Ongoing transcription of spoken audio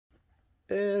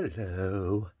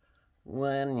Hello,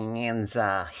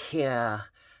 Lenza here.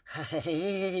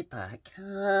 Hey,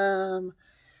 come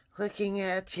looking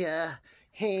at ya.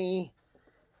 Hey,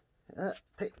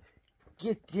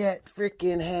 get that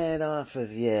frickin' head off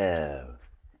of you.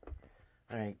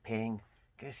 Alright, Ping,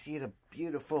 go see the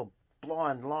beautiful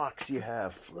blonde locks you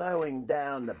have flowing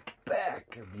down the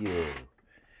back of you.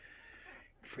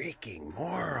 Freaking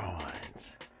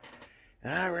morons.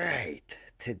 Alright,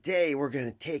 today we're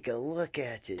going to take a look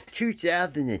at the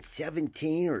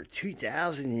 2017 or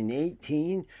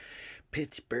 2018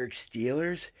 Pittsburgh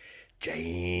Steelers.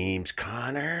 James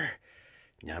Conner,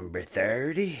 number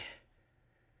 30.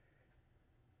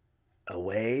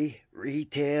 Away,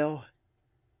 retail,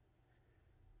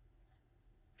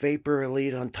 Vapor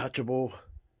Elite Untouchable,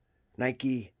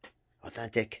 Nike,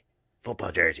 authentic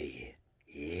football jersey.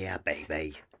 Yeah,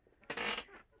 baby.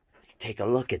 Let's take a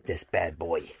look at this bad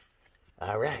boy.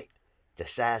 Alright, it's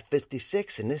a size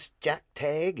 56 and this jack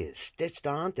tag is stitched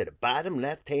on to the bottom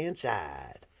left-hand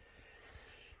side.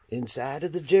 Inside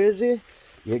of the jersey,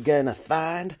 you're gonna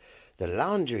find the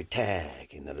laundry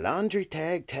tag, and the laundry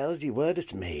tag tells you what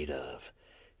it's made of.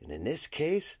 And in this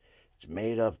case, it's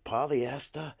made of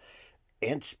polyester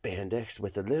and spandex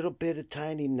with a little bit of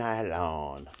tiny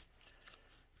nylon.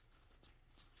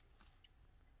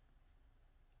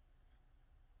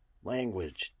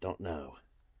 Language, don't know.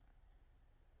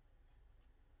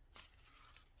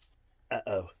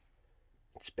 Uh-oh.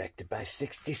 Inspected by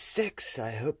 66.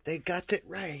 I hope they got it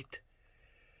right.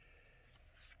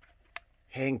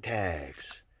 Hang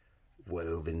tags.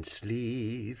 Woven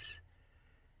sleeves.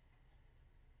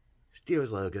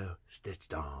 Steelers logo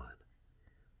stitched on.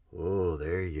 Oh,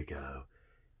 there you go.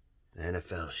 The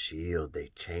NFL shield, they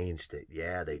changed it.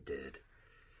 Yeah, they did.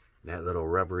 That little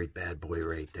rubbery bad boy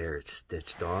right there, it's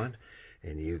stitched on.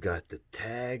 And you got the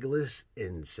tagless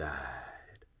inside.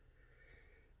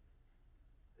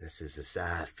 This is a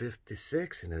size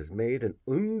 56 and is made in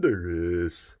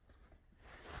unders.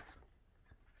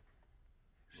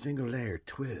 Single layer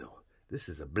twill. This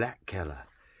is a black color.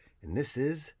 And this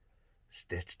is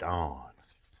stitched on.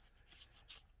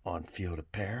 On field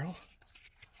apparel.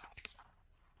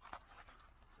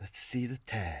 Let's see the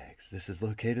tags. This is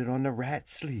located on the right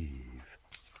sleeve.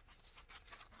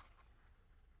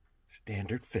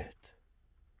 Standard fit.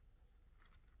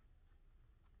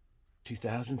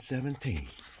 2017.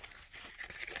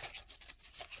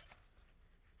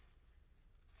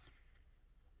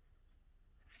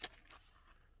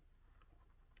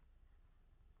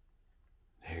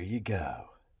 There you go.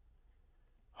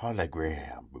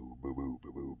 Hologram. Boo, boo, boo,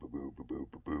 boo, boo, boo, boo, boo,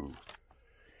 boo, boo.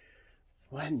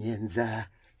 Onyenza.com.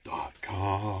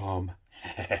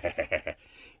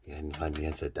 And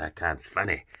onyenza.com's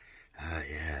funny. Oh,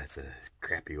 yeah, it's a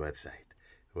crappy website.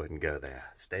 Wouldn't go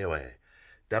there. Stay away.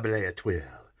 Double layer twill.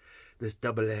 This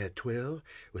double layer twill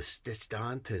was stitched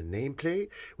on to the nameplate,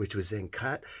 which was then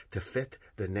cut to fit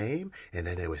the name, and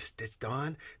then it was stitched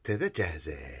on to the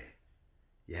jersey.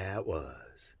 Yeah, it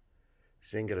was.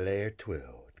 Single layer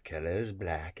twill. The color is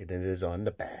black and it is on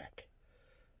the back.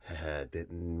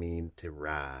 Didn't mean to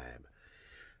rhyme.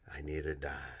 I need a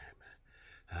dime.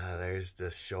 There's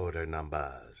the shoulder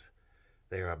numbers.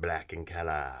 They are black in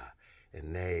color,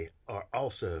 and they are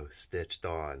also stitched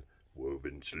on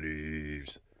woven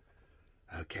sleeves.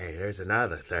 Okay, there's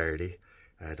another 30.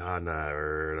 And on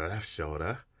the left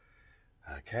shoulder.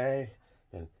 Okay,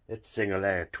 and it's single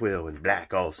layer twill in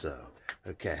black also.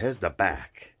 Okay, here's the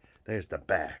back. There's the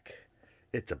back.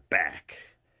 It's a back.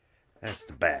 That's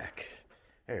the back.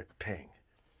 There's Ping.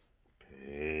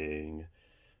 Ping.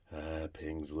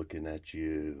 Ping's looking at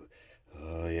you.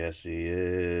 Oh, yes, he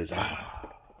is.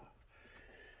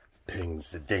 Ping's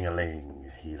the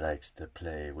ding-a-ling. He likes to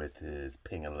play with his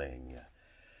ping-a-ling.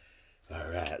 All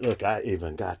right, look, I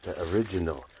even got the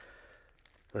original.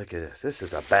 Look at this. This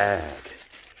is a bag.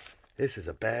 This is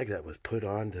a bag that was put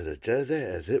onto the jersey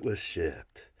as it was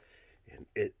shipped. And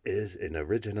it is an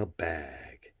original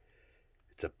bag.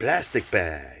 It's a plastic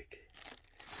bag.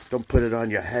 Don't put it on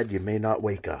your head. You may not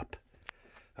wake up.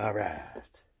 All right.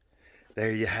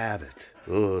 There you have it.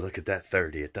 Oh, look at that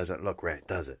 30. It doesn't look right,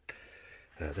 does it?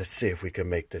 Let's see if we can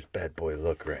make this bad boy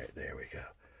look right. There we go.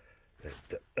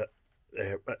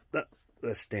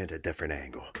 Let's stand at a different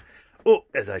angle. Oh,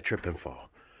 as I trip and fall.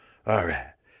 All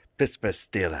right. Pittsburgh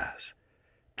Steelers.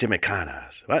 Jimmy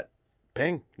Connors. What?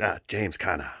 Ping? No, James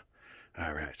Conner.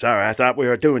 All right. Sorry, I thought we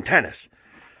were doing tennis.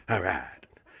 All right.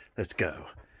 Let's go.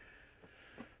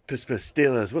 Pittsburgh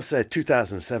Steelers, we'll say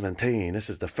 2017. This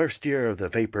is the first year of the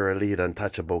Vapor Elite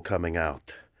Untouchable coming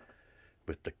out.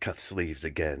 With the cuff sleeves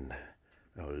again.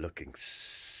 Oh, looking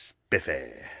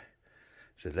spiffy.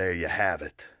 So there you have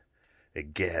it.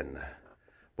 again.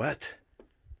 What?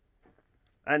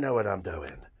 I know what I'm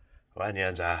doing.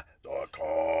 Onions.com.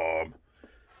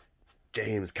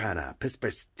 James Conner,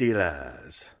 Pittsburgh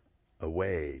Steelers.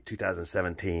 Away,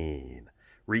 2017.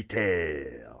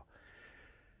 Retail.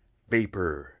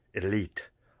 Vapor, Elite,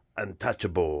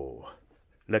 Untouchable.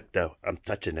 Look though, I'm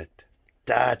touching it.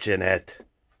 Touching it.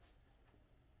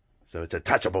 So it's a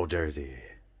touchable jersey.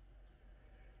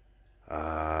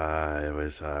 It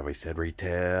was, we said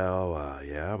retail.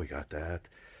 Yeah, we got that.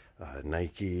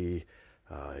 Nike.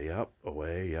 Yep,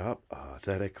 away, yep.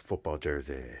 Athletic football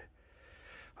jersey.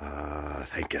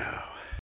 Thank you.